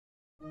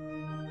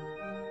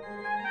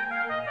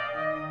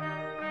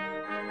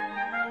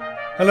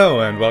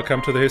Hello and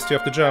welcome to the History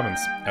of the Germans,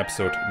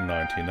 episode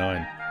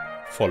 99.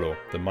 Follow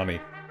the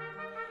money.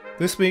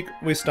 This week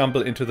we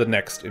stumble into the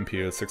next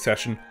imperial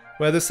succession,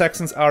 where the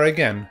Saxons are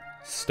again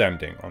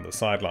standing on the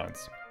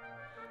sidelines.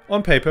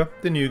 On paper,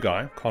 the new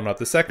guy, Conrad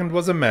II,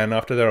 was a man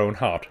after their own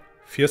heart,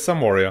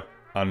 fearsome warrior,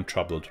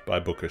 untroubled by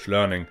bookish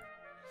learning.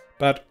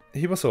 But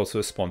he was also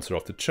a sponsor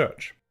of the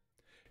church.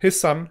 His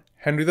son,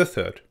 Henry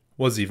III,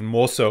 was even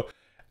more so,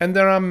 and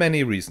there are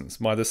many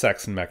reasons why the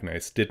Saxon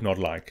magnates did not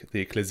like the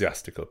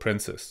ecclesiastical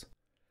princes.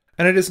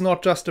 And it is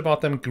not just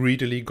about them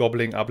greedily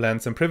gobbling up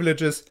lands and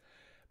privileges,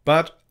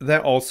 but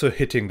they're also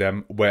hitting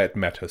them where it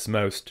matters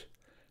most.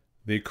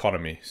 The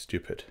economy,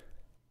 stupid.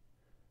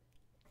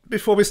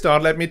 Before we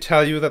start, let me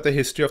tell you that the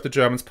History of the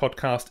Germans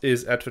podcast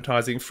is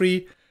advertising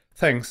free,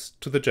 thanks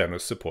to the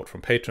generous support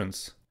from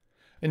patrons.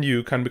 And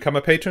you can become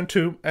a patron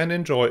too and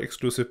enjoy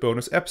exclusive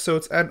bonus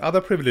episodes and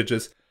other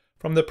privileges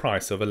from the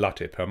price of a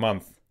latte per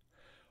month.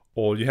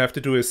 All you have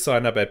to do is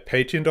sign up at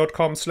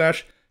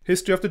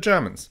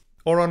patreon.com/historyofthegermans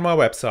or on my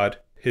website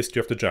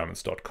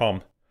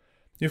historyofthegermans.com.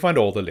 You find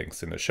all the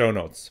links in the show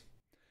notes.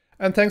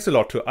 And thanks a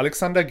lot to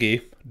Alexander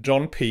G.,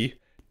 John P.,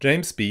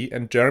 James B.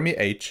 and Jeremy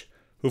H.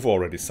 who've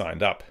already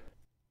signed up.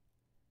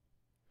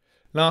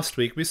 Last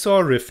week we saw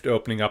a rift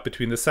opening up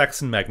between the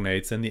Saxon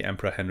magnates and the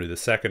Emperor Henry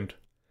II.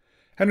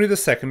 Henry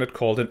II had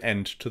called an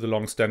end to the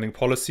long-standing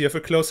policy of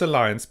a close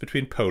alliance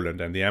between Poland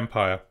and the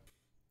Empire.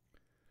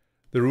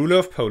 The ruler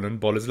of Poland,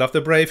 Boleslav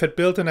the Brave, had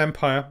built an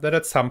empire that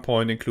at some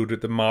point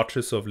included the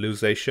marches of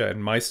Lusatia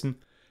and Meissen,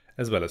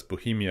 as well as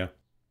Bohemia.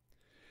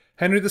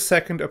 Henry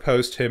II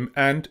opposed him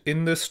and,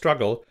 in this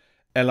struggle,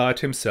 allied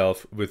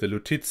himself with the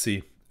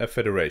Lutitsi, a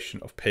federation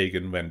of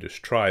pagan Wendish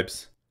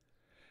tribes.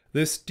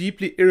 This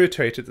deeply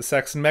irritated the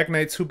Saxon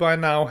magnates, who by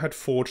now had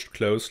forged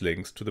close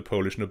links to the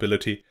Polish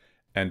nobility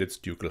and its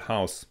ducal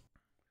house.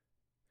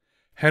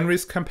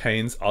 Henry's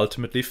campaigns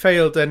ultimately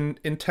failed, and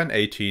in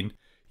 1018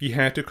 he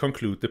had to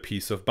conclude the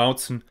Peace of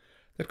Bautzen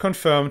that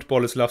confirmed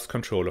Boleslav's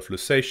control of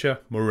Lusatia,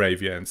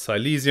 Moravia and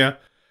Silesia,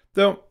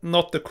 though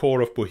not the core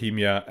of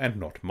Bohemia and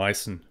not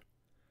Meissen.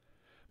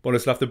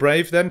 Boleslav the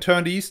Brave then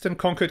turned east and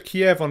conquered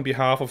Kiev on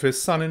behalf of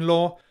his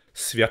son-in-law,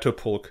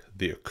 Sviatopolk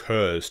the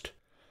Accursed.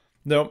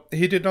 Though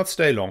he did not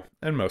stay long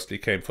and mostly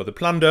came for the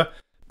plunder,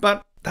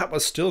 but that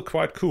was still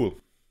quite cool.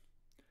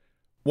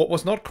 What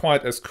was not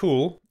quite as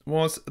cool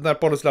was that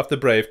Boleslav the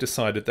Brave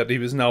decided that he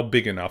was now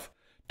big enough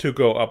to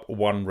go up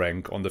one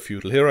rank on the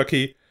feudal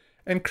hierarchy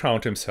and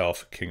crowned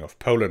himself King of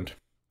Poland.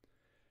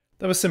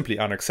 That was simply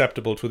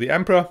unacceptable to the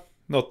emperor,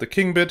 not the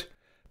king bit,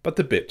 but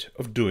the bit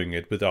of doing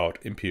it without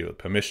imperial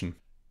permission.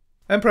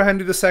 Emperor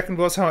Henry II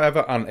was,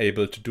 however,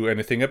 unable to do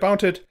anything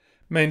about it,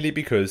 mainly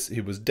because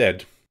he was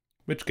dead,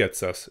 which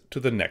gets us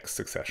to the next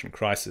succession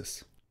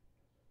crisis.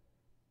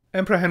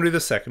 Emperor Henry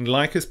II,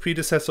 like his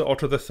predecessor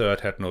Otto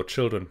III, had no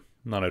children,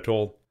 none at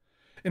all.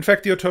 In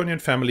fact, the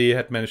Ottonian family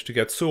had managed to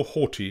get so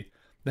haughty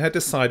they had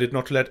decided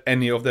not to let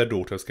any of their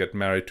daughters get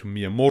married to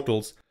mere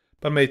mortals,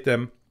 but made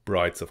them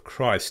brides of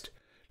Christ,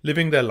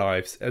 living their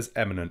lives as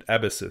eminent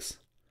abbesses.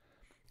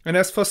 And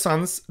as for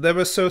sons, they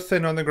were so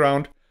thin on the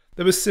ground,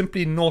 there was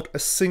simply not a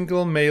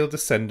single male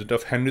descendant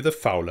of Henry the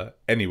Fowler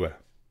anywhere.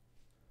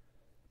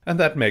 And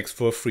that makes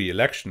for a free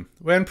election,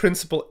 where in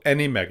principle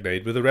any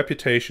magnate with a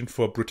reputation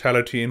for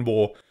brutality in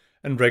war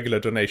and regular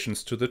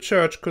donations to the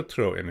church could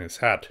throw in his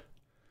hat.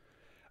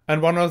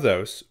 And one of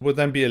those would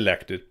then be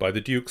elected by the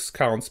dukes,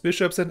 counts,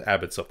 bishops and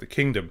abbots of the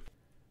kingdom.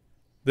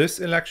 This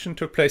election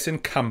took place in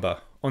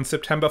Cumber on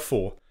September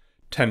 4,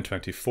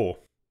 1024.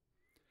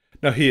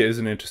 Now here is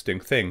an interesting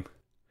thing.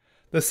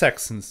 The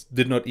Saxons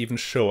did not even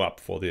show up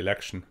for the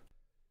election.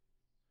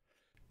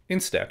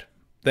 Instead,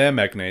 their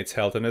magnates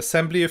held an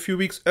assembly a few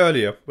weeks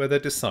earlier where they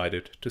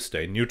decided to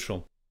stay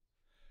neutral.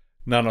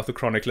 None of the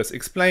chroniclers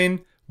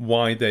explain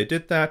why they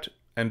did that,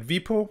 and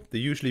Wipo, the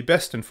usually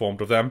best informed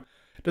of them,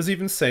 does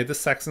even say the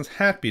Saxons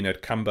had been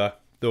at Cumber,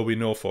 though we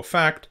know for a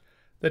fact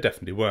they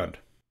definitely weren't.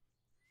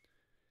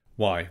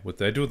 Why would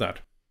they do that?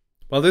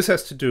 Well, this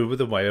has to do with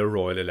the way a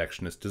royal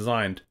election is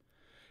designed.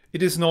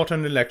 It is not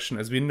an election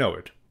as we know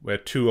it, where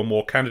two or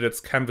more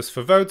candidates canvass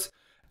for votes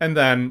and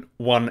then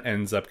one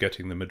ends up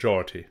getting the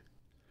majority.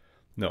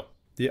 No,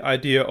 the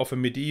idea of a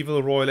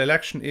medieval royal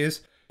election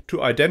is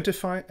to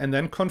identify and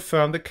then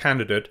confirm the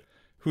candidate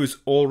who is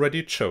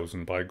already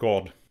chosen by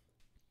God.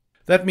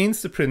 That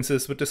means the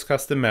princes would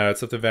discuss the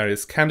merits of the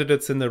various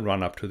candidates in the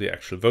run-up to the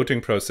actual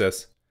voting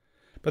process.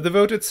 But the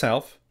vote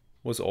itself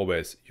was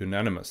always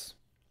unanimous.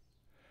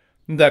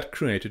 That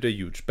created a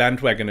huge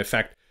bandwagon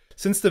effect,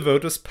 since the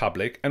vote was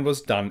public and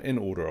was done in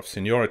order of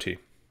seniority.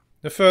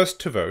 The first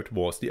to vote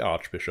was the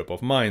Archbishop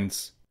of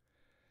Mainz.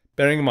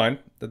 Bearing in mind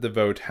that the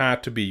vote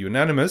had to be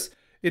unanimous,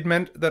 it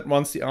meant that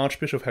once the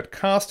Archbishop had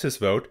cast his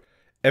vote,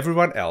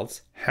 everyone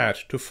else had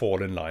to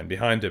fall in line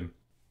behind him.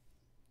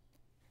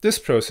 This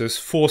process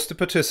forced the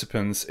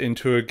participants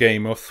into a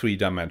game of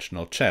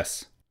three-dimensional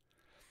chess.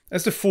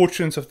 As the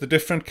fortunes of the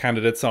different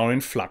candidates are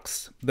in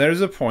flux, there is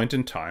a point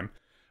in time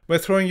where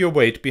throwing your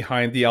weight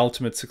behind the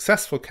ultimate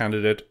successful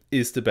candidate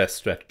is the best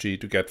strategy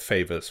to get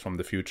favors from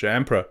the future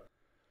emperor.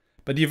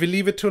 But if you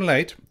leave it too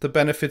late, the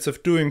benefits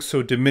of doing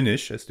so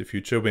diminish as the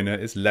future winner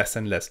is less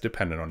and less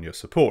dependent on your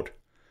support.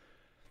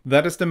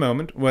 That is the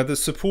moment where the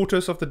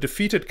supporters of the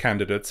defeated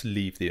candidates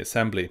leave the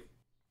assembly.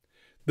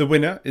 The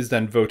winner is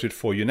then voted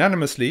for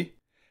unanimously,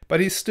 but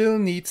he still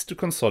needs to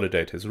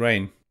consolidate his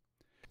reign.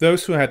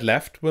 Those who had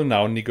left will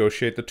now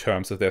negotiate the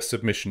terms of their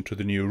submission to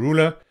the new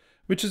ruler,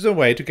 which is a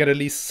way to get at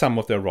least some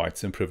of their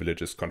rights and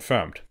privileges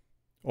confirmed.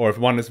 Or if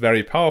one is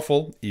very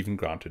powerful, even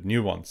granted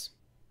new ones.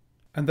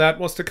 And that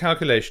was the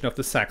calculation of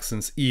the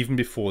Saxons even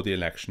before the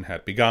election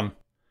had begun.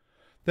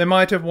 They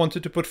might have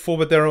wanted to put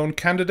forward their own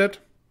candidate,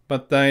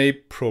 but they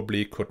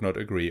probably could not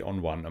agree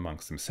on one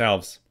amongst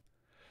themselves.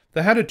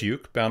 They had a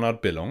duke,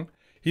 Bernard Billung.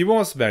 He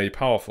was very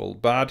powerful,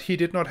 but he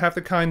did not have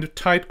the kind of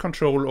tight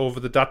control over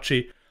the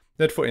duchy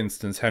that, for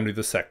instance, Henry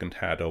II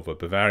had over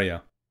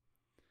Bavaria.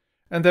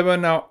 And there were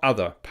now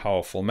other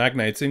powerful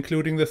magnates,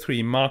 including the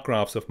three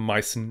markgrafs of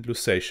Meissen,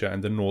 Lusatia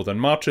and the Northern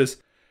Marches,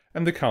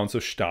 and the counts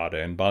of Stade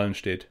and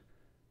Ballenstedt.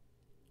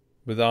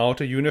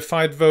 Without a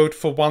unified vote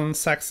for one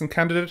Saxon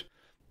candidate,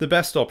 the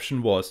best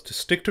option was to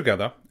stick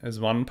together as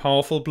one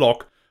powerful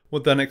bloc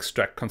would then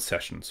extract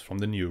concessions from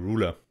the new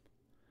ruler.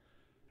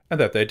 And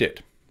that they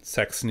did.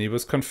 Saxony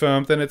was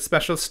confirmed in its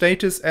special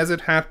status as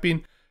it had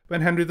been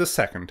when Henry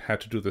II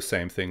had to do the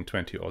same thing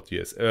 20-odd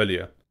years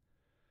earlier.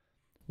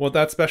 What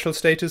that special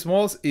status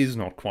was is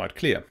not quite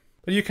clear,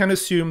 but you can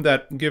assume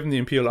that, given the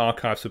Imperial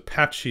Archives were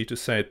patchy to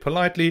say it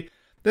politely,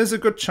 there's a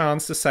good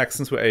chance the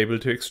Saxons were able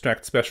to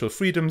extract special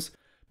freedoms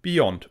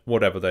beyond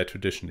whatever they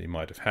traditionally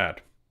might have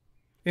had.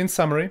 In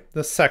summary,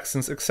 the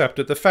Saxons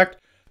accepted the fact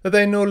that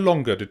they no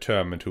longer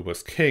determined who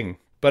was king,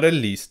 but at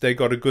least they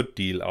got a good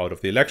deal out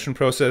of the election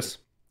process,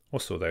 or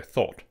so they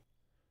thought.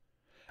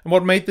 And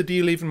what made the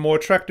deal even more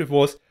attractive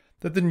was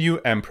that the new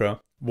emperor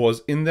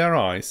was, in their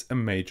eyes, a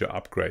major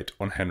upgrade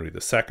on Henry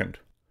II.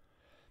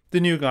 The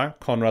new guy,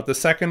 Conrad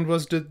II,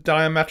 was the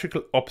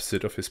diametrical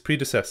opposite of his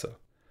predecessor.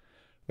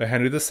 Where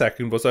Henry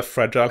II was a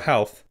fragile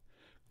health,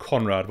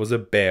 Conrad was a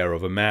bear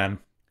of a man.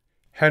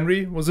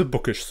 Henry was a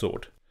bookish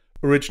sort,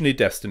 originally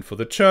destined for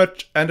the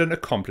church and an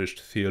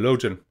accomplished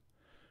theologian.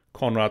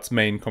 Conrad's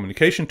main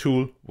communication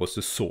tool was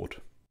the sword.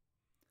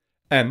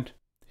 And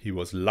he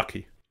was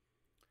lucky.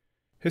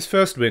 His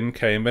first win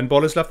came when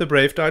Boleslav the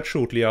Brave died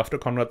shortly after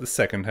Conrad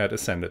II had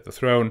ascended the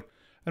throne,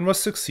 and was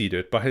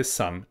succeeded by his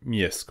son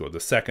Mieszko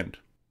II.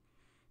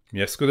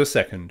 Mieszko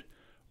II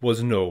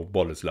was no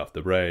Boleslav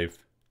the Brave.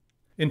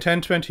 In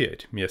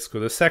 1028, Mieszko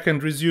II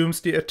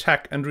resumes the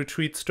attack and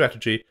retreat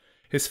strategy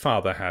his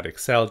father had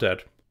excelled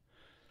at.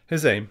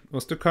 His aim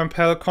was to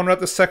compel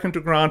Conrad II to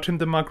grant him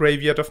the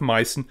Margraviate of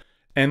Meissen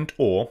and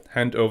or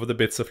hand over the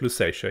bits of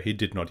Lusatia he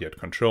did not yet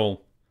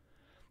control.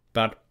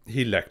 But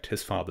he lacked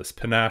his father's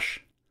panache.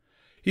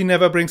 He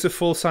never brings a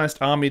full-sized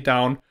army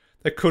down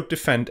that could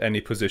defend any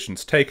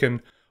positions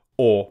taken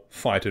or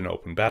fight an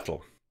open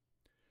battle.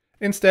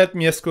 Instead,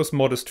 Mieszko's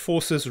modest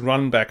forces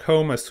run back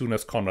home as soon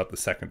as Conrad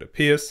II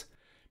appears.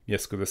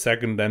 Mieszko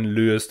II then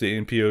lures the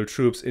imperial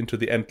troops into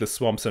the endless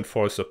swamps and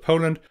forests of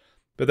Poland,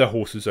 but their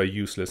horses are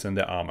useless and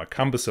their armor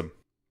cumbersome.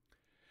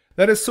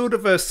 That is sort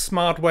of a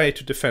smart way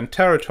to defend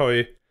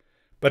territory,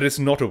 but it's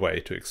not a way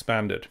to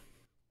expand it.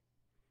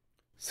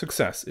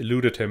 Success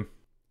eluded him.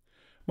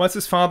 Whilst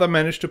his father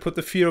managed to put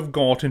the fear of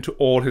God into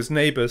all his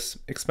neighbors,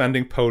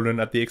 expanding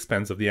Poland at the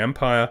expense of the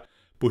Empire,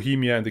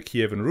 Bohemia and the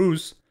Kievan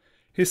Rus,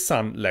 his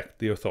son lacked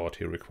the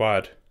authority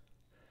required.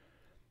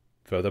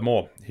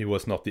 Furthermore, he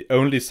was not the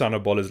only son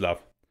of Boleslav.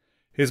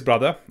 His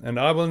brother, and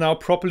I will now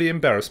properly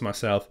embarrass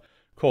myself,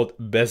 called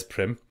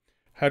Bezprym,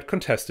 had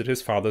contested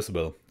his father's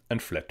will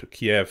and fled to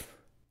Kiev.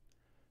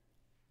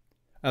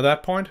 At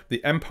that point,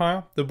 the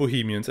Empire, the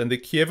Bohemians and the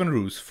Kievan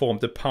Rus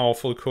formed a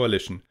powerful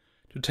coalition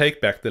to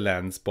take back the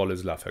lands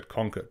Boleslav had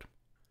conquered.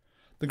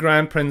 The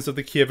Grand Prince of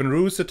the Kievan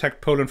Rus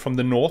attacked Poland from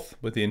the north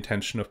with the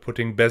intention of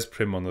putting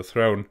Bezprym on the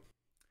throne.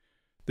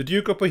 The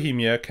Duke of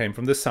Bohemia came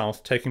from the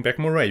south, taking back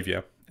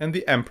Moravia, and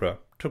the Emperor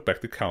took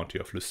back the county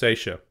of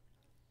Lusatia.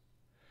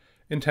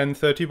 In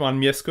 1031,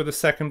 Mieszko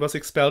II was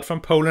expelled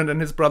from Poland and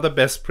his brother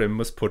Bezprym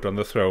was put on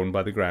the throne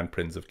by the Grand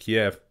Prince of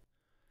Kiev.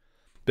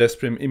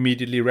 Bezprym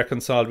immediately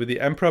reconciled with the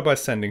Emperor by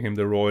sending him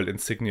the royal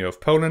insignia of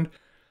Poland,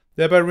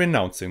 thereby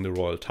renouncing the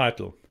royal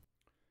title.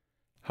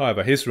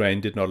 However, his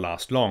reign did not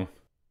last long.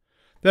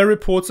 There are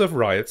reports of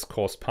riots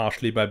caused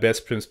partially by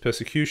Bezprym's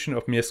persecution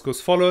of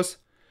Mieszko's followers,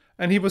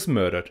 and he was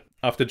murdered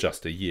after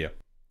just a year.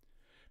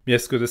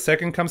 Mieszko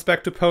II comes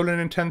back to Poland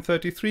in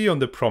 1033 on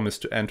the promise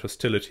to end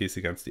hostilities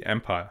against the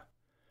Empire.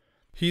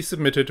 He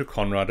submitted to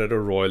Conrad at a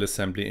royal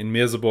assembly in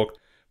Merseburg,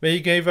 where he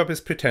gave up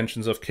his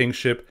pretensions of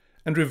kingship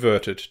and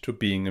reverted to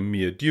being a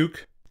mere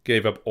duke,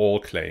 gave up all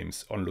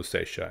claims on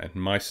Lusatia and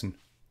Meissen.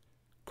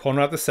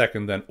 Conrad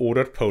II then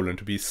ordered Poland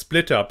to be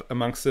split up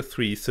amongst the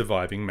three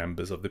surviving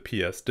members of the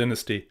Piast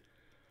dynasty.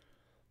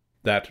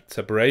 That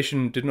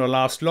separation did not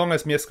last long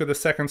as Mieszko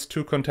II's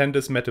two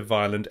contenders met a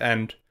violent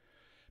end,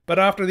 but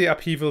after the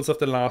upheavals of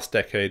the last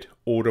decade,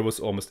 order was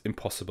almost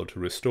impossible to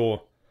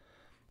restore.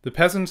 The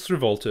peasants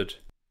revolted,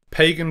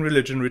 pagan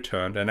religion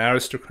returned, and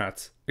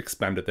aristocrats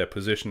expanded their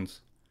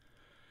positions.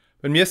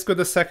 When Mieszko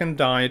II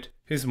died,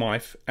 his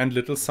wife and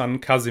little son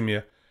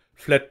Casimir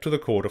fled to the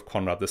court of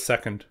Konrad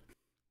II.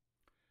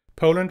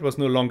 Poland was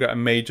no longer a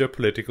major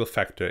political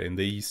factor in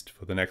the east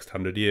for the next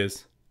 100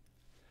 years.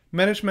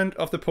 Management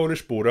of the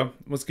Polish border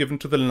was given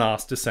to the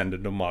last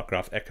descendant of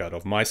Markgraf Eckhard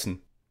of Meissen,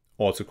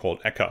 also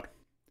called Eckhard.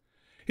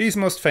 He is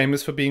most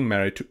famous for being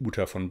married to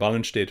Uta von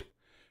Ballenstedt,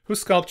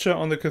 whose sculpture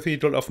on the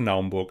Cathedral of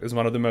Naumburg is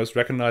one of the most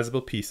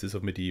recognizable pieces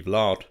of medieval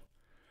art.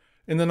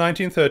 In the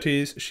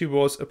 1930s, she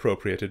was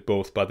appropriated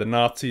both by the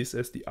Nazis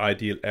as the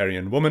ideal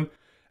Aryan woman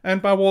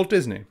and by Walt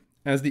Disney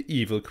as the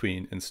evil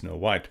queen in Snow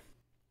White.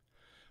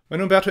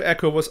 When Umberto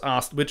Eco was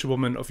asked which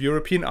woman of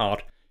European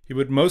art he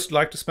would most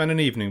like to spend an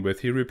evening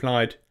with, he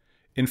replied,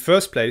 "In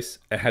first place,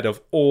 ahead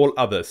of all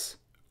others,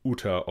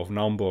 Uta of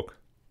Naumburg."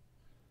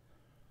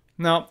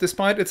 Now,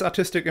 despite its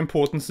artistic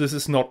importance, this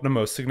is not the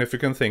most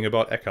significant thing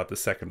about Eckhard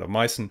II of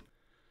Meissen.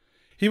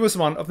 He was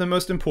one of the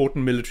most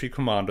important military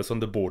commanders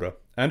on the border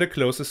and a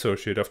close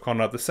associate of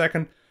Konrad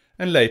II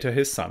and later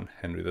his son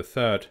Henry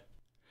III.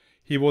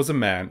 He was a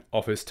man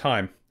of his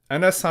time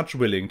and as such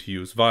willing to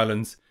use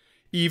violence,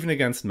 even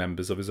against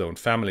members of his own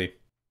family.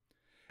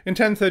 In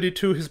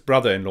 1032 his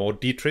brother-in-law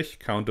Dietrich,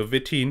 Count of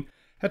Wettin,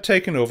 had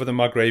taken over the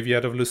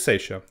Margraviate of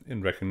Lusatia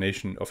in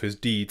recognition of his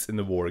deeds in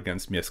the war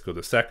against Mieszko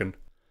II.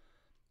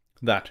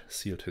 That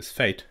sealed his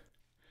fate.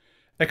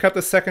 Eckhard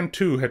II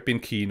too had been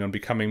keen on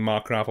becoming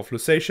Markgraf of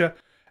Lusatia,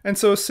 and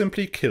so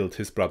simply killed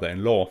his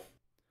brother-in-law.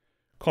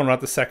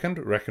 Konrad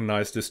II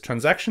recognized this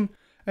transaction,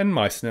 and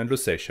Meissen and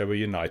Lusatia were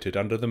united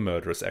under the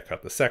murderous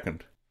Eckhard II.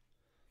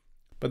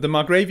 But the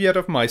Margraviate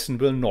of Meissen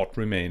will not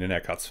remain in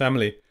Eckhard's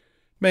family,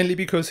 mainly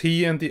because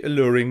he and the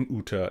alluring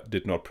Uta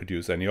did not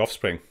produce any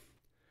offspring.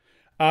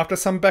 After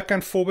some back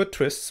and forward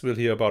twists we'll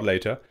hear about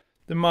later,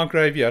 the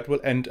Margraviate will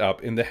end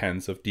up in the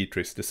hands of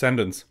Dietrich's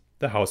descendants,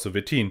 the House of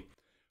Wettin,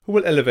 who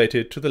will elevate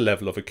it to the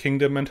level of a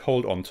kingdom and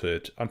hold on to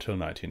it until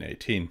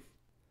 1918.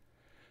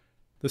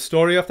 The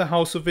story of the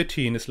House of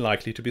Wettin is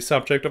likely to be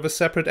subject of a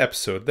separate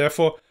episode,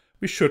 therefore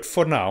we should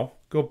for now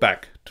go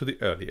back to the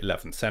early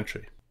 11th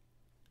century.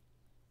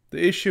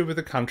 The issue with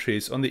the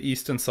countries on the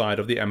eastern side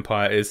of the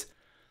empire is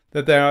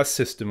that they are a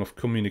system of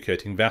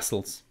communicating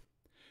vassals.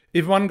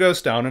 If one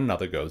goes down,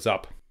 another goes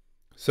up.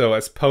 So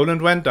as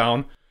Poland went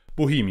down,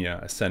 Bohemia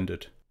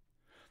ascended.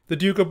 The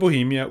Duke of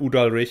Bohemia,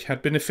 Udalrich,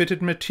 had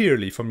benefited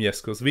materially from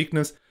Mieszko's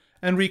weakness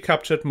and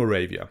recaptured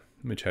Moravia,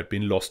 which had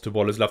been lost to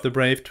Boleslav the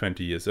Brave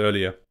 20 years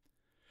earlier.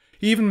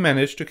 He even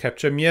managed to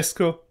capture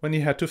Mieszko when he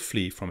had to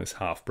flee from his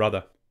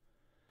half-brother.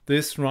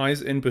 This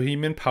rise in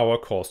Bohemian power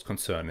caused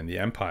concern in the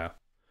empire.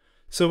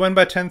 So when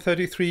by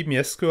 1033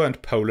 Mieszko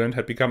and Poland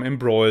had become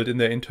embroiled in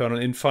their internal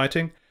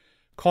infighting,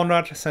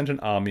 Konrad sent an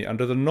army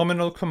under the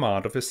nominal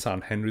command of his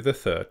son Henry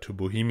III to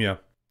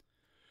Bohemia.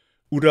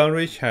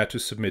 Udalrich had to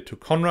submit to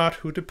Konrad,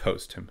 who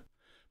deposed him.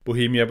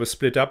 Bohemia was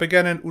split up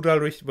again and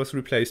Udalrich was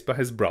replaced by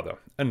his brother,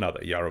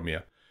 another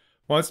Jaromir,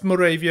 whilst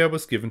Moravia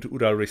was given to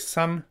Udalrich's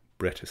son,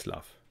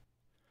 Bretislav.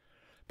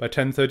 By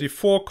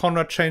 1034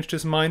 Konrad changed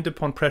his mind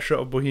upon pressure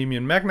of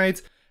Bohemian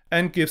magnates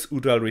and gives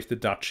Udalrich the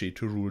duchy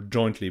to rule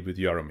jointly with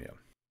Jaromir.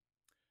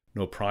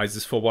 No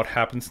prizes for what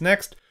happens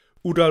next,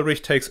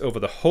 Udalrich takes over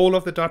the whole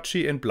of the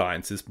duchy and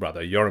blinds his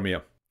brother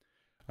Jaromir.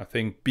 I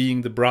think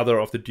being the brother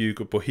of the Duke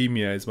of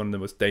Bohemia is one of the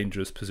most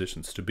dangerous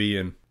positions to be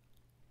in.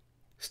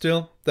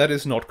 Still, that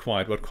is not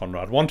quite what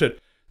Konrad wanted,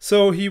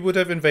 so he would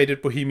have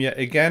invaded Bohemia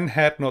again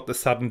had not the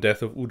sudden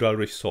death of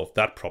Udalrich solved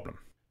that problem.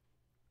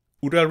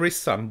 Udalrich's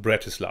son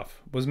Bretislav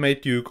was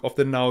made Duke of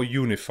the now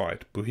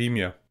unified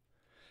Bohemia.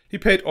 He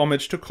paid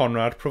homage to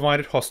Konrad,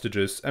 provided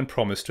hostages, and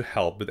promised to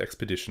help with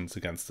expeditions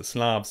against the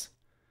Slavs.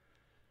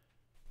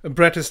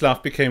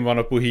 Bretislav became one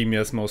of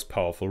Bohemia's most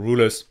powerful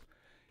rulers.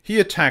 He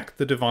attacked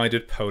the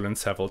divided Poland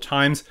several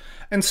times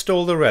and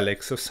stole the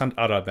relics of St.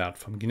 Adalbert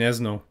from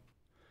Gniezno.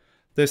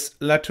 This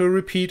led to a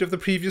repeat of the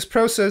previous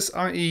process,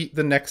 i.e.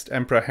 the next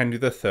Emperor Henry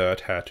III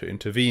had to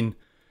intervene.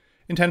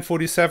 In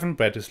 1047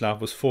 Bretislav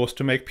was forced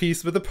to make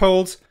peace with the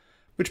Poles,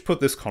 which put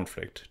this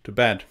conflict to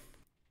bed.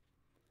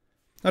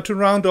 Now to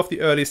round off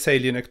the early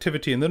Salian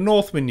activity in the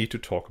north we need to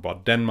talk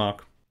about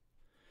Denmark.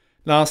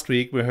 Last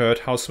week we heard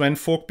how Sven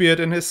Forkbeard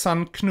and his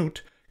son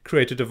Knut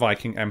created a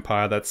Viking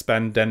empire that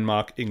spanned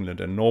Denmark,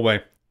 England and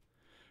Norway.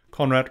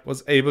 Konrad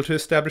was able to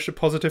establish a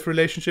positive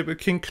relationship with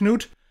King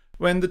Knut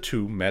when the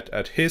two met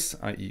at his,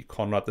 i.e.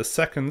 Konrad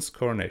II's,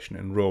 coronation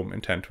in Rome in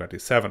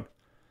 1027.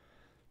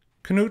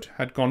 Knut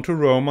had gone to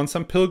Rome on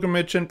some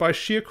pilgrimage and by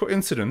sheer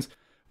coincidence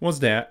was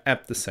there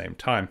at the same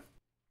time.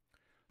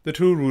 The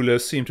two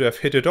rulers seem to have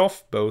hit it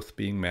off, both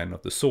being men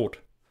of the sword.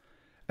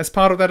 As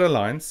part of that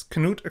alliance,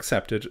 Knut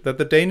accepted that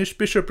the Danish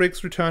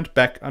bishoprics returned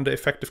back under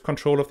effective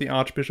control of the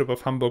Archbishop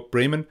of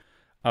Hamburg-Bremen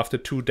after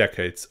 2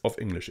 decades of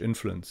English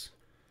influence.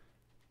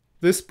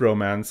 This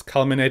bromance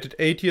culminated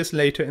 8 years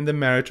later in the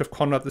marriage of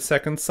Konrad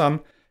II's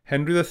son,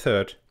 Henry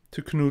III,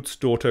 to Knut's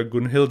daughter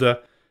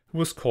Gunhilda, who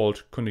was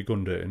called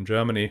Kunigunde in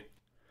Germany.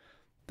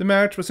 The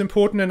marriage was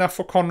important enough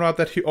for Konrad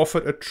that he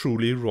offered a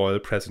truly royal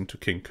present to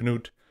King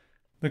Knut,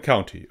 the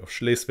county of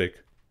Schleswig.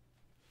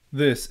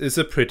 This is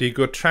a pretty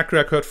good track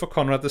record for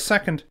Konrad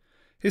II,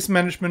 His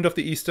management of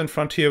the eastern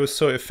frontier was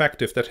so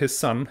effective that his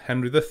son,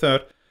 Henry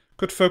III,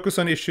 could focus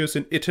on issues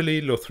in Italy,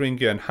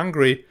 Lotharingia and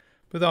Hungary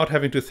without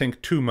having to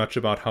think too much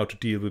about how to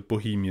deal with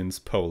Bohemians,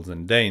 Poles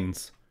and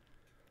Danes.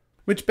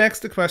 Which begs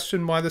the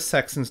question why the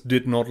Saxons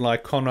did not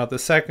like Conrad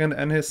II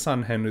and his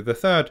son Henry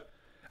III,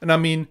 and I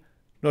mean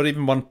not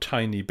even one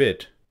tiny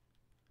bit.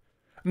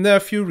 And there are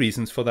a few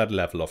reasons for that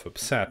level of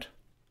upset.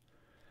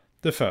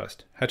 The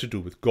first had to do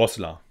with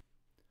Goslar.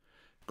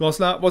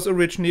 Goslar was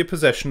originally a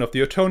possession of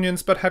the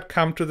Ottonians but had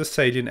come to the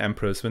Salian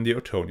emperors when the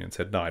Ottonians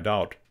had died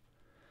out.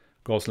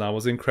 Goslar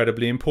was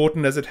incredibly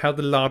important as it held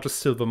the largest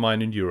silver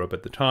mine in Europe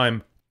at the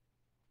time.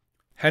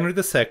 Henry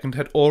II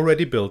had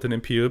already built an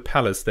imperial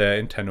palace there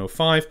in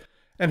 1005,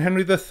 and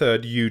Henry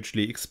III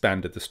hugely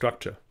expanded the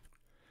structure.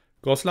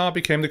 Goslar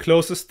became the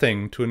closest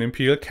thing to an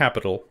imperial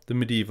capital the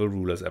medieval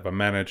rulers ever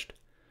managed.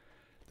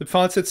 The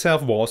palace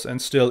itself was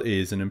and still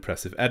is an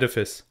impressive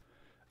edifice,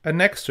 and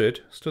next to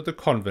it stood the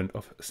convent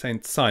of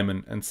St.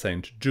 Simon and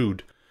St.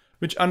 Jude,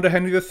 which under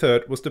Henry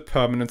III was the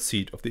permanent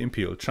seat of the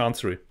imperial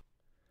chancery.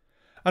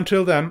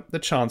 Until then, the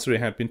chancery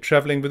had been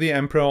travelling with the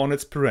emperor on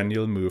its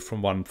perennial move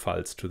from one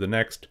palace to the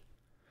next.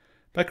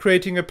 By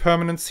creating a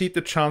permanent seat,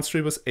 the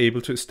chancery was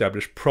able to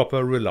establish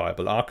proper,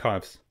 reliable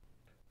archives.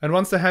 And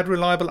once they had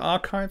reliable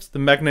archives, the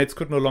magnates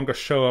could no longer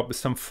show up with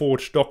some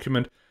forged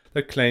document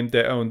that claimed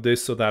they owned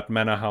this or that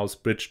manor house,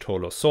 bridge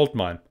toll or salt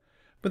mine,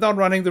 without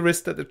running the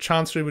risk that the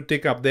chancery would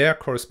dig up their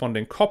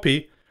corresponding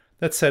copy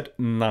that said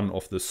none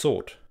of the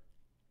sort.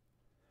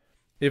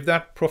 If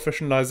that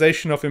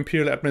professionalization of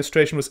imperial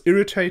administration was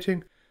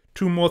irritating,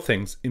 two more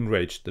things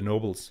enraged the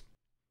nobles.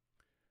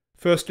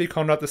 Firstly,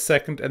 Conrad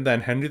II and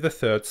then Henry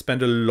III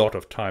spent a lot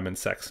of time in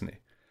Saxony,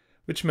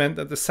 which meant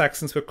that the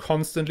Saxons were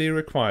constantly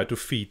required to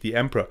feed the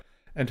emperor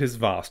and his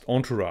vast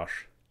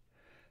entourage.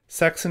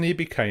 Saxony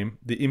became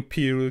the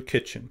imperial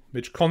kitchen,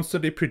 which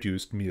constantly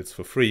produced meals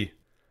for free.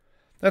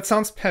 That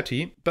sounds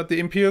petty, but the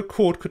imperial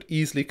court could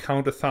easily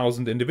count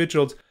 1,000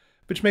 individuals,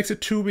 which makes a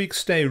 2-week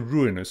stay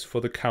ruinous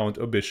for the count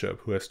or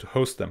bishop who has to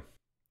host them.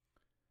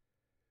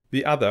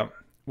 The other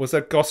was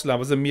that Goslar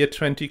was a mere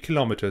 20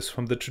 kilometers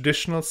from the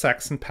traditional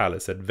Saxon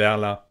palace at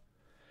Werla.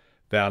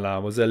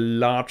 Werla was a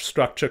large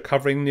structure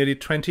covering nearly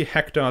 20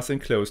 hectares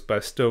enclosed by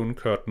a stone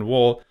curtain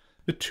wall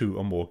with 2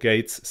 or more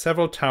gates,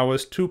 several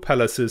towers, 2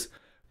 palaces,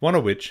 one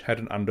of which had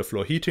an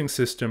underfloor heating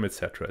system,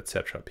 etc.,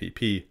 etc.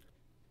 pp.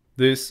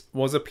 This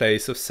was a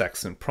place of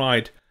Saxon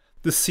pride,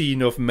 the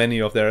scene of many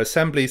of their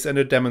assemblies and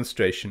a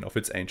demonstration of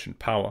its ancient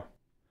power.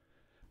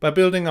 By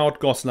building out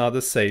Goslar, the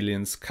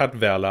Salians cut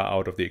Werla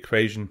out of the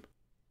equation.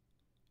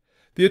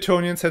 The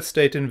Ottonians had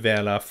stayed in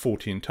Werla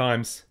 14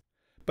 times,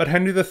 but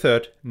Henry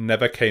III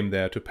never came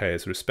there to pay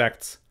his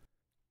respects.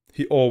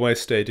 He always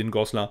stayed in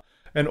Goslar,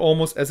 and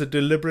almost as a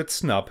deliberate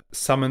snub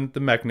summoned the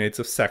magnates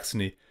of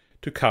Saxony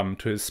to come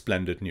to his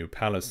splendid new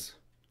palace.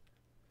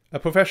 A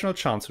professional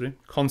chancery,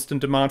 constant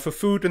demand for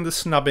food, and the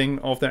snubbing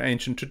of their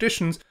ancient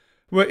traditions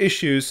were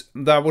issues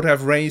that would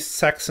have raised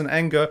Saxon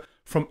anger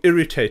from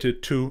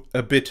irritated to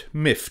a bit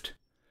miffed,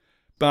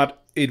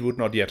 but it would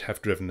not yet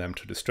have driven them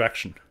to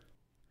distraction.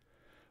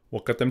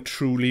 What got them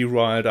truly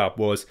riled up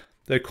was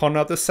that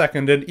Conrad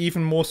II and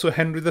even more so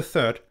Henry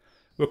III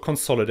were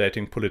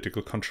consolidating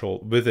political control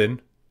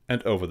within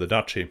and over the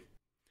duchy.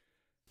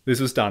 This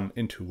was done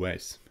in 2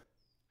 ways.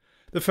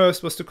 The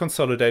first was to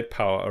consolidate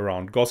power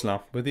around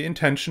Goslar with the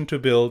intention to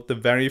build the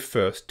very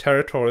first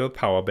territorial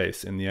power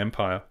base in the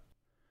empire.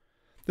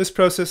 This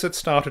process had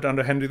started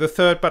under Henry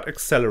III but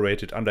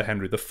accelerated under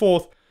Henry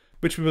IV,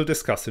 which we will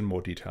discuss in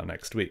more detail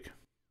next week.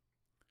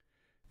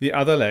 The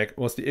other leg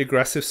was the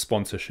aggressive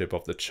sponsorship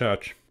of the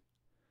church.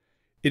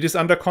 It is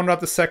under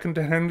Conrad II and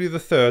Henry III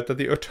that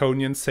the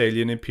Ottonian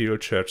Salian imperial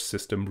church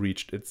system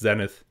reached its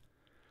zenith.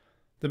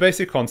 The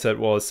basic concept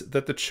was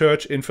that the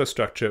church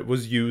infrastructure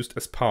was used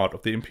as part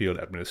of the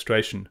imperial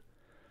administration.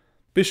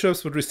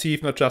 Bishops would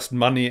receive not just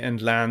money and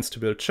lands to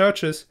build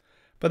churches,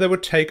 but they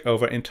would take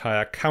over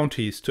entire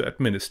counties to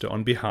administer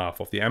on behalf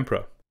of the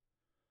emperor.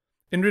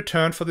 In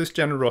return for this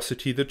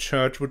generosity, the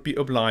church would be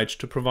obliged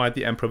to provide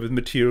the emperor with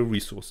material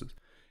resources,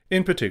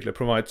 in particular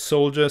provide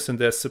soldiers and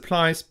their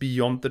supplies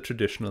beyond the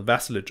traditional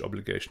vassalage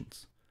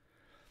obligations.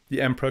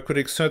 The emperor could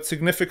exert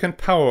significant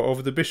power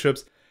over the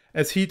bishops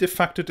as he de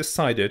facto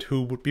decided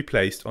who would be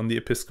placed on the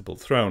episcopal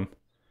throne.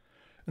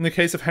 In the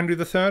case of Henry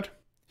III,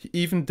 he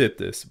even did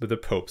this with the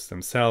popes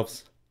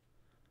themselves.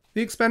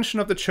 The expansion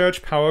of the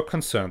church power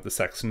concerned the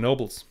Saxon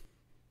nobles.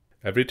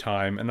 Every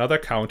time another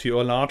county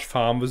or large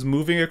farm was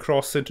moving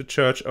across into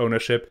church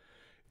ownership,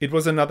 it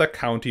was another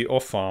county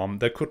or farm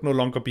that could no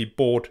longer be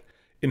bought,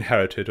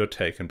 inherited or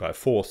taken by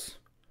force.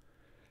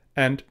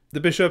 And the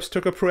bishops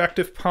took a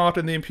proactive part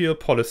in the imperial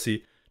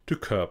policy to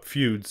curb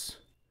feuds.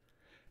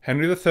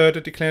 Henry III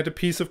had declared a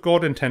peace of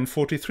God in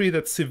 1043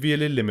 that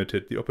severely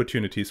limited the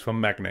opportunities for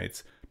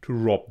magnates to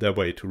rob their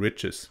way to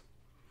riches.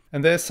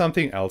 And there's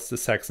something else the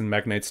Saxon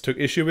magnates took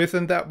issue with,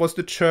 and that was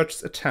the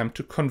church's attempt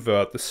to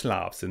convert the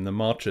Slavs in the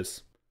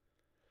marches.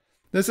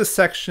 There's a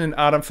section in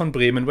Adam von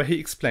Bremen where he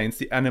explains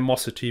the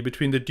animosity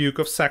between the Duke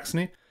of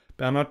Saxony,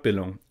 Bernhard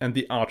Billung, and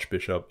the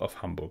Archbishop of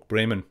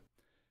Hamburg-Bremen.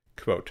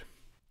 Quote,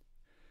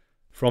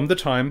 "From the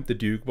time the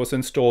Duke was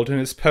installed in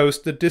his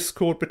post, the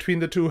discord between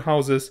the two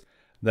houses,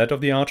 that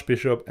of the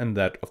Archbishop and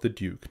that of the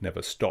Duke,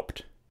 never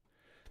stopped.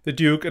 The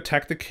Duke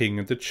attacked the King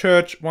and the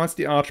Church, whilst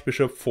the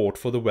Archbishop fought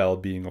for the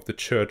well-being of the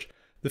Church,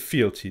 the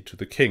fealty to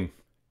the King.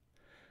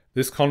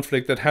 This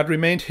conflict that had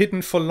remained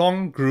hidden for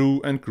long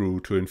grew and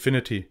grew to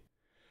infinity.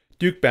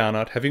 Duke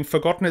Bernhard, having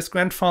forgotten his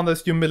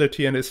grandfather's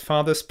humility and his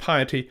father's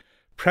piety,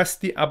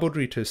 pressed the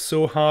Abodrites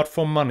so hard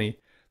for money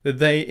that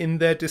they, in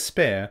their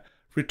despair,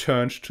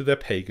 returned to their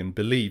pagan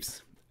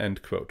beliefs."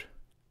 End quote.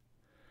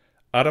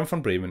 Adam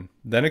von Bremen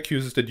then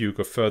accuses the Duke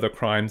of further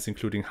crimes,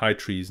 including high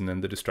treason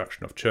and the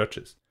destruction of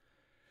churches.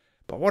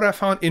 But what I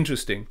found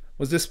interesting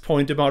was this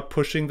point about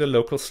pushing the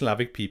local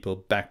Slavic people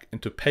back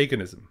into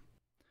paganism.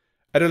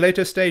 At a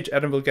later stage,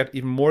 Adam will get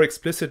even more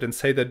explicit and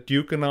say that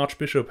Duke and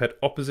Archbishop had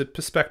opposite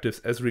perspectives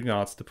as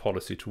regards the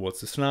policy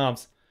towards the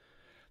Slavs.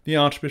 The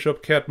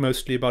Archbishop cared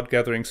mostly about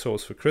gathering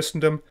souls for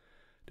Christendom.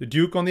 The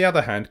Duke, on the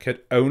other hand,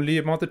 cared only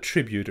about the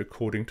tribute,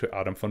 according to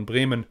Adam von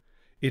Bremen.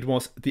 It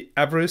was the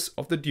avarice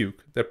of the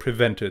Duke that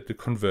prevented the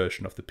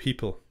conversion of the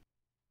people.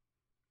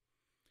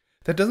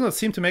 That does not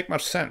seem to make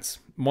much sense.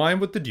 Why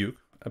would the Duke,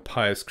 a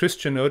pious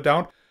Christian no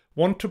doubt,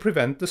 want to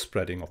prevent the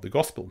spreading of the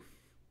gospel?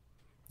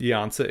 The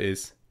answer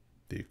is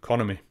the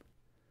economy.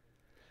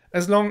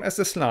 As long as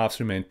the Slavs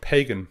remained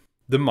pagan,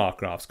 the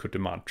markgrafs could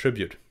demand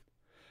tribute.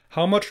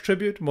 How much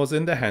tribute was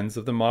in the hands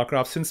of the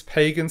markgrafs, since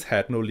pagans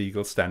had no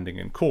legal standing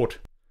in court.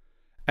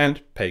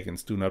 And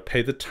pagans do not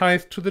pay the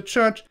tithe to the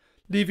church,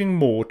 leaving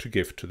more to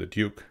give to the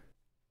Duke.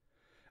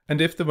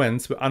 And if the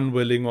Wends were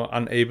unwilling or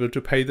unable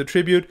to pay the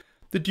tribute,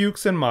 the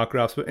dukes and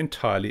markgrafs were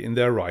entirely in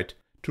their right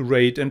to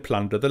raid and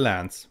plunder the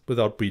lands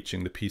without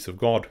breaching the peace of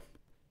God.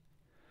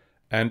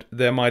 And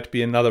there might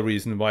be another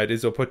reason why it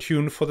is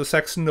opportune for the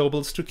Saxon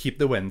nobles to keep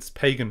the Wends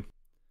pagan.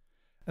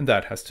 And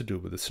that has to do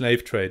with the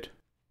slave trade.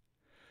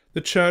 The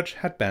church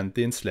had banned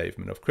the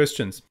enslavement of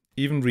Christians,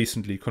 even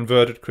recently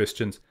converted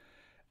Christians,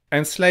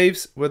 and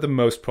slaves were the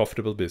most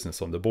profitable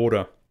business on the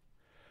border.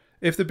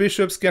 If the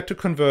bishops get to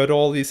convert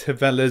all these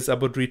Hevelles,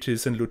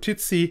 Abodrites and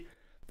Lutitsi,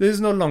 there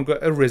is no longer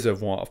a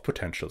reservoir of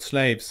potential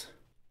slaves.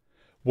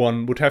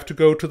 One would have to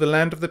go to the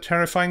land of the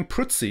terrifying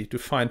Prutsi to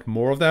find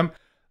more of them,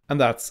 and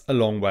that's a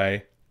long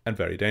way and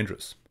very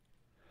dangerous.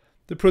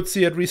 The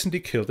Prutsi had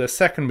recently killed their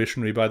second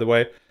missionary, by the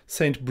way,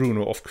 Saint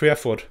Bruno of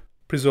Querfurt,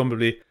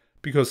 presumably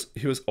because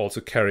he was also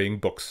carrying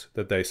books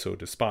that they so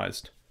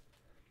despised.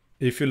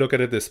 If you look at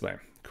it this way,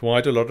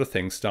 quite a lot of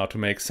things start to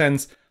make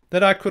sense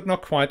that I could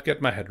not quite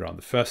get my head around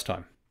the first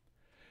time.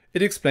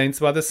 It explains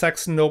why the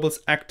Saxon nobles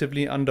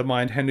actively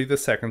undermined Henry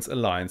II's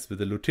alliance with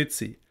the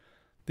Lutitsi,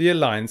 the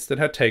alliance that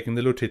had taken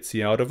the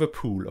Lutitsi out of a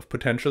pool of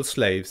potential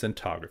slaves and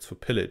targets for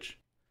pillage.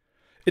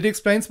 It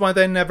explains why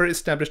they never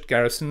established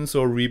garrisons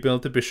or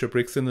rebuilt the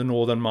bishoprics in the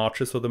northern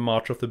marches or the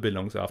March of the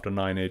Billungs after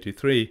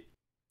 983.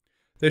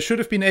 They should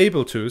have been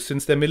able to,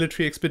 since their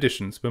military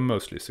expeditions were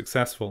mostly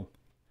successful.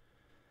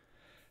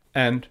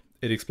 And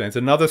it explains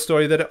another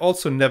story that I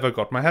also never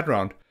got my head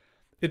around.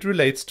 It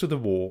relates to the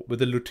war with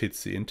the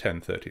Lutitsi in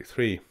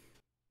 1033.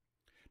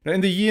 Now, in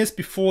the years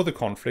before the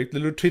conflict, the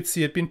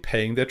Lutitsi had been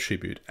paying their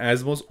tribute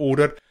as was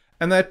ordered,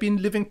 and they had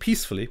been living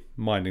peacefully,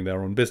 minding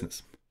their own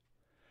business.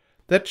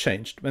 That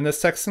changed when a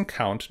Saxon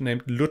count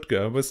named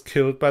Ludger was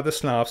killed by the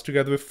Slavs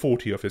together with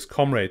 40 of his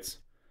comrades.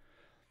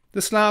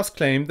 The Slavs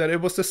claimed that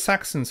it was the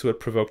Saxons who had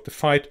provoked the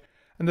fight,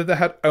 and that they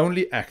had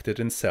only acted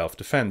in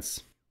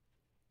self-defense.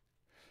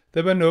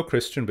 There were no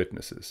Christian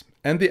witnesses,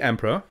 and the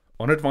emperor,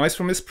 on advice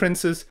from his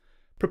princes,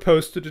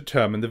 proposed to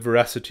determine the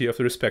veracity of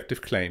the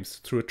respective claims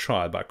through a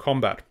trial by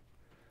combat.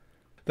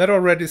 That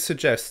already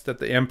suggests that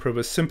the emperor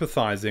was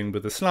sympathizing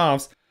with the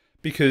Slavs,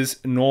 because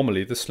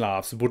normally the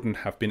Slavs wouldn't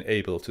have been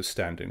able to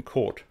stand in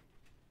court.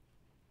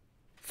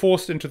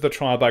 Forced into the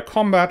trial by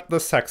combat, the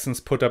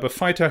Saxons put up a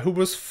fighter who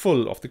was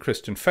full of the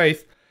Christian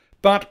faith,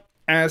 but,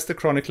 as the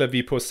chronicler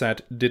Wipo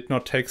said, did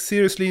not take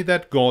seriously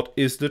that God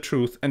is the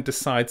truth and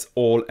decides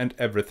all and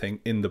everything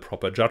in the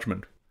proper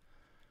judgment.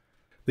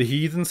 The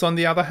heathens, on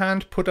the other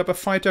hand, put up a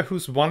fighter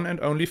whose one and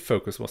only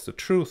focus was the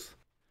truth.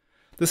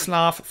 The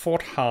Slav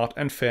fought hard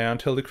and fair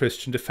until the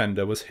Christian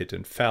defender was hit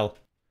and fell.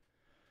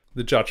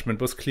 The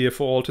judgment was clear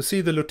for all to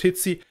see. The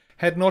Lutitsi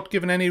had not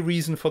given any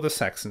reason for the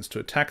Saxons to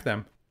attack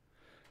them.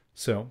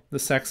 So the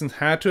Saxons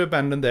had to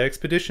abandon their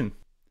expedition.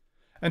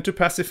 And to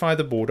pacify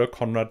the border,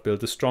 Conrad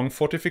built a strong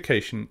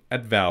fortification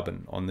at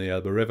Werben on the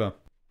Elbe River.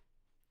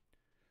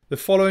 The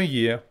following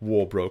year,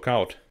 war broke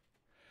out.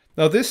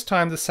 Now this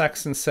time the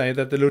Saxons say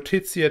that the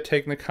Lutitsi had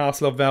taken the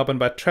castle of Werben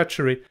by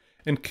treachery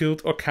and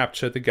killed or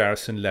captured the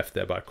garrison left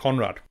there by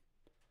Conrad.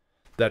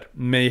 That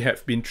may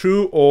have been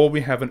true, or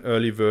we have an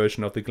early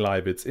version of the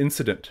Gleiwitz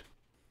incident.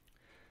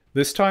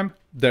 This time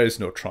there is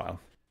no trial.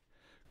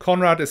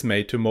 Conrad is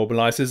made to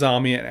mobilize his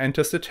army and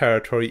enters the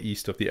territory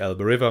east of the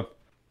Elbe River.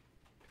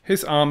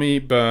 His army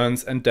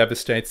burns and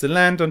devastates the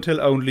land until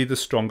only the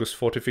strongest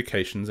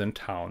fortifications and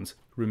towns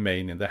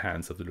remain in the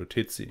hands of the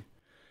Lutitsi.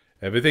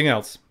 Everything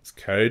else is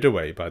carried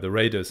away by the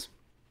raiders.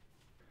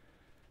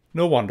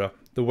 No wonder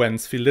the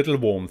Wends feel little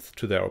warmth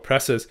to their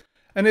oppressors,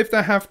 and if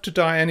they have to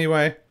die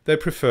anyway, they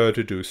prefer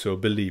to do so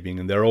believing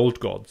in their old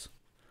gods.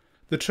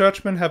 The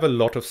churchmen have a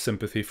lot of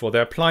sympathy for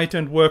their plight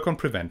and work on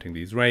preventing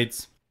these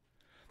raids.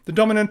 The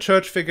dominant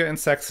church figure in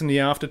Saxony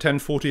after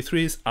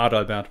 1043 is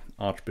Adalbert,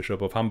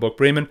 Archbishop of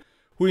Hamburg-Bremen,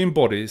 who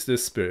embodies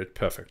this spirit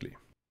perfectly.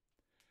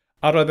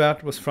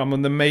 Adalbert was from one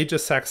of the major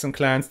Saxon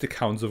clans, the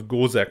Counts of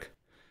Goseck.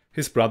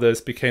 His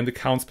brothers became the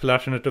Counts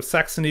Palatinate of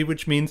Saxony,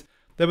 which means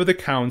they were the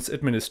counts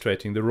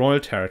administrating the royal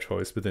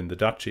territories within the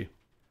duchy.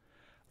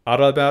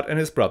 Adalbert and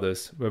his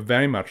brothers were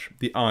very much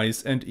the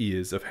eyes and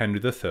ears of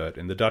Henry III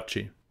in the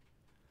duchy.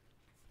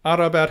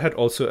 Adalbert had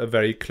also a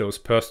very close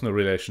personal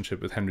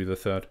relationship with Henry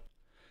III.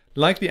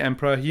 Like the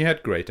emperor, he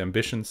had great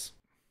ambitions.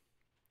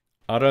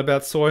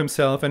 Adalbert saw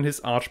himself and his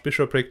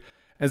archbishopric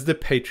as the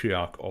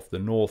patriarch of the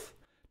north,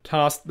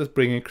 tasked with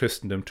bringing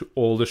Christendom to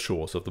all the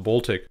shores of the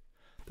Baltic.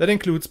 That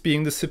includes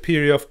being the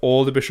superior of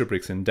all the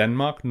bishoprics in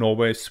Denmark,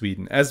 Norway,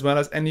 Sweden, as well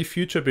as any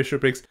future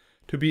bishoprics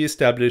to be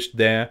established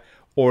there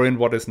or in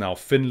what is now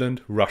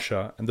Finland,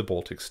 Russia, and the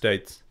Baltic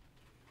states.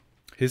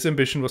 His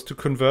ambition was to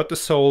convert the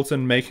souls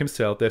and make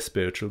himself their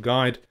spiritual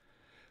guide.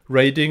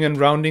 Raiding and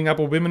rounding up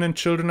women and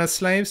children as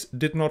slaves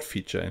did not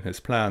feature in his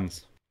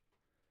plans.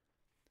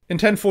 In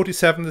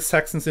 1047 the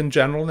Saxons in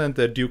general and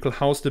their ducal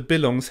house the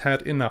Billungs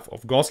had enough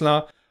of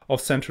Goslar,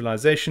 of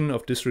centralization,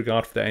 of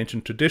disregard for their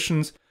ancient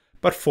traditions,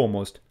 but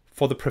foremost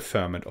for the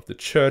preferment of the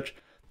church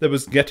that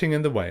was getting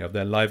in the way of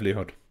their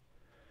livelihood.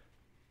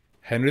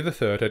 Henry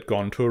III had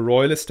gone to a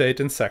royal estate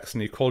in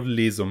Saxony called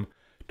Lesum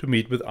to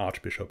meet with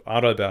Archbishop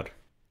Adalbert.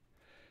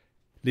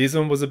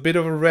 Lesum was a bit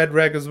of a red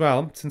rag as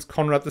well, since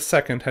Conrad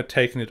II had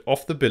taken it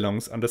off the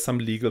Billungs under some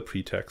legal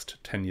pretext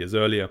 10 years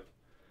earlier.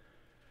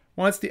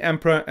 Whilst the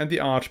emperor and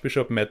the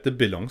archbishop met the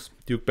Billungs,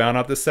 Duke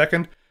Bernhard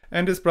II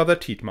and his brother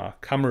Thietmar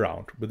come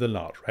around with a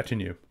large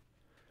retinue.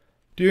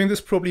 During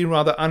this probably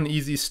rather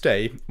uneasy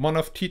stay, one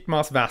of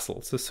Thietmar's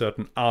vassals, a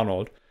certain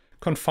Arnold,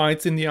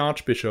 confides in the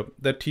archbishop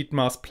that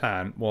Thietmar's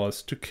plan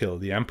was to kill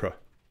the emperor.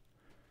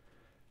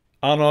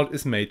 Arnold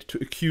is made to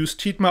accuse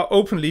Thietmar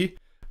openly,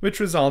 which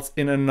results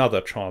in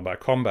another trial by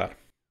combat.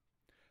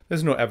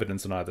 There's no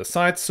evidence on either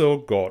side, so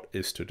God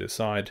is to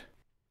decide.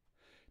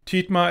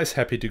 Thietmar is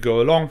happy to go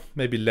along,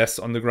 maybe less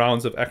on the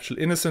grounds of actual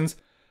innocence,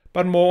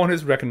 but more on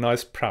his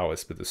recognized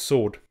prowess with the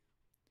sword.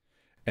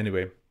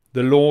 Anyway,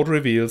 the Lord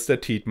reveals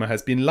that Thietmar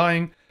has been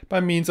lying by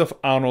means of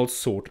Arnold's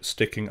sword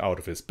sticking out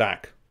of his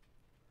back.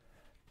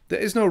 There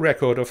is no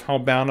record of how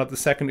Bernhard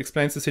II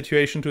explains the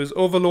situation to his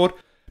overlord,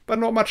 but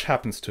not much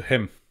happens to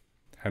him.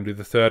 Henry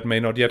III may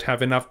not yet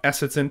have enough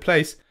assets in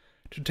place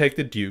to take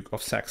the Duke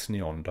of Saxony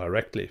on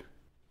directly.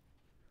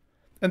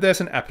 And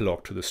there's an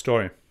epilogue to the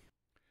story.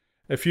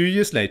 A few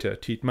years later,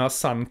 Thietmar's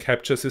son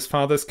captures his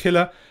father's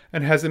killer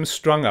and has him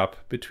strung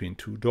up between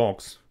two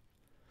dogs.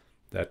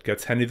 That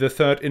gets Henry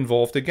III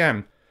involved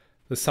again.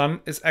 The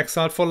son is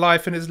exiled for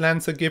life and his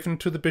lands are given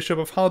to the Bishop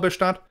of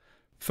Halberstadt,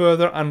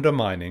 further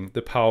undermining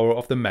the power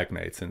of the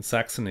magnates in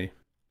Saxony.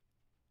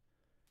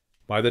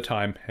 By the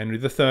time Henry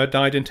III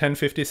died in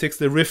 1056,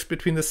 the rift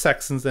between the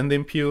Saxons and the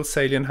imperial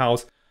Salian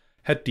house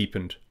had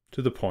deepened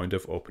to the point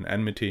of open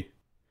enmity.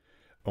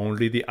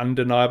 Only the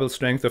undeniable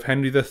strength of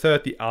Henry III,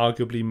 the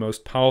arguably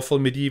most powerful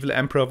medieval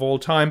emperor of all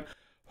time,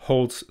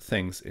 holds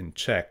things in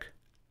check.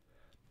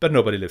 But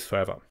nobody lives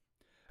forever.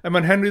 And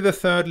when Henry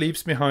III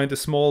leaves behind a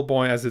small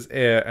boy as his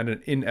heir and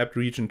an inept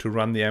regent to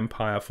run the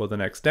empire for the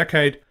next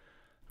decade,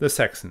 the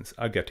Saxons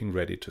are getting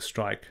ready to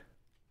strike.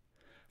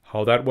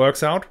 How that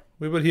works out,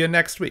 we will hear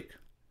next week.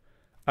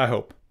 I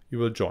hope you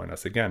will join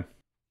us again.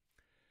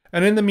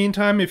 And in the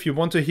meantime, if you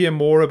want to hear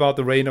more about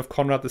the reign of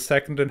Conrad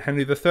II and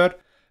Henry III,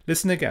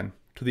 listen again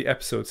to the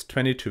episodes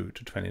 22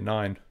 to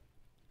 29.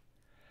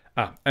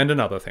 And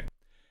another thing.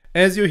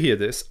 As you hear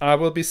this, I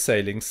will be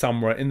sailing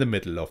somewhere in the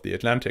middle of the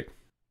Atlantic.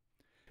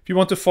 If you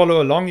want to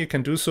follow along, you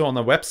can do so on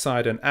a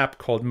website and app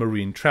called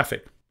Marine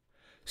Traffic.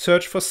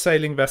 Search for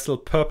sailing vessel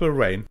Purple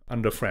Rain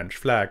under French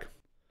flag.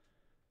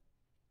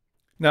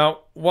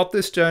 Now, what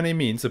this journey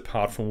means,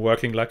 apart from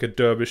working like a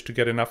dervish to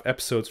get enough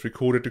episodes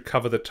recorded to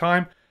cover the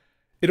time,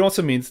 it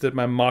also means that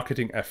my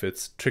marketing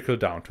efforts trickle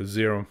down to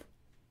zero.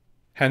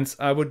 Hence,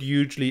 I would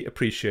hugely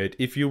appreciate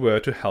if you were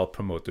to help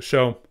promote the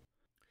show.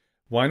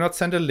 Why not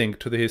send a link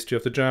to the history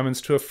of the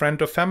Germans to a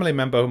friend or family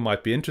member who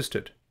might be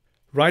interested?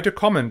 Write a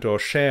comment or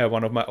share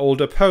one of my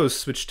older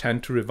posts which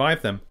tend to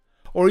revive them,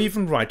 or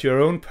even write your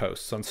own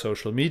posts on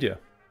social media.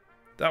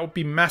 That would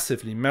be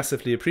massively,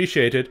 massively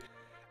appreciated,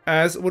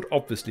 as would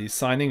obviously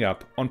signing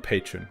up on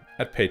Patreon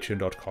at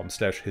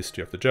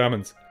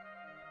patreon.com/historyofthegermans.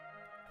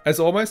 As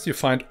always, you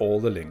find all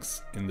the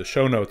links in the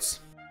show notes.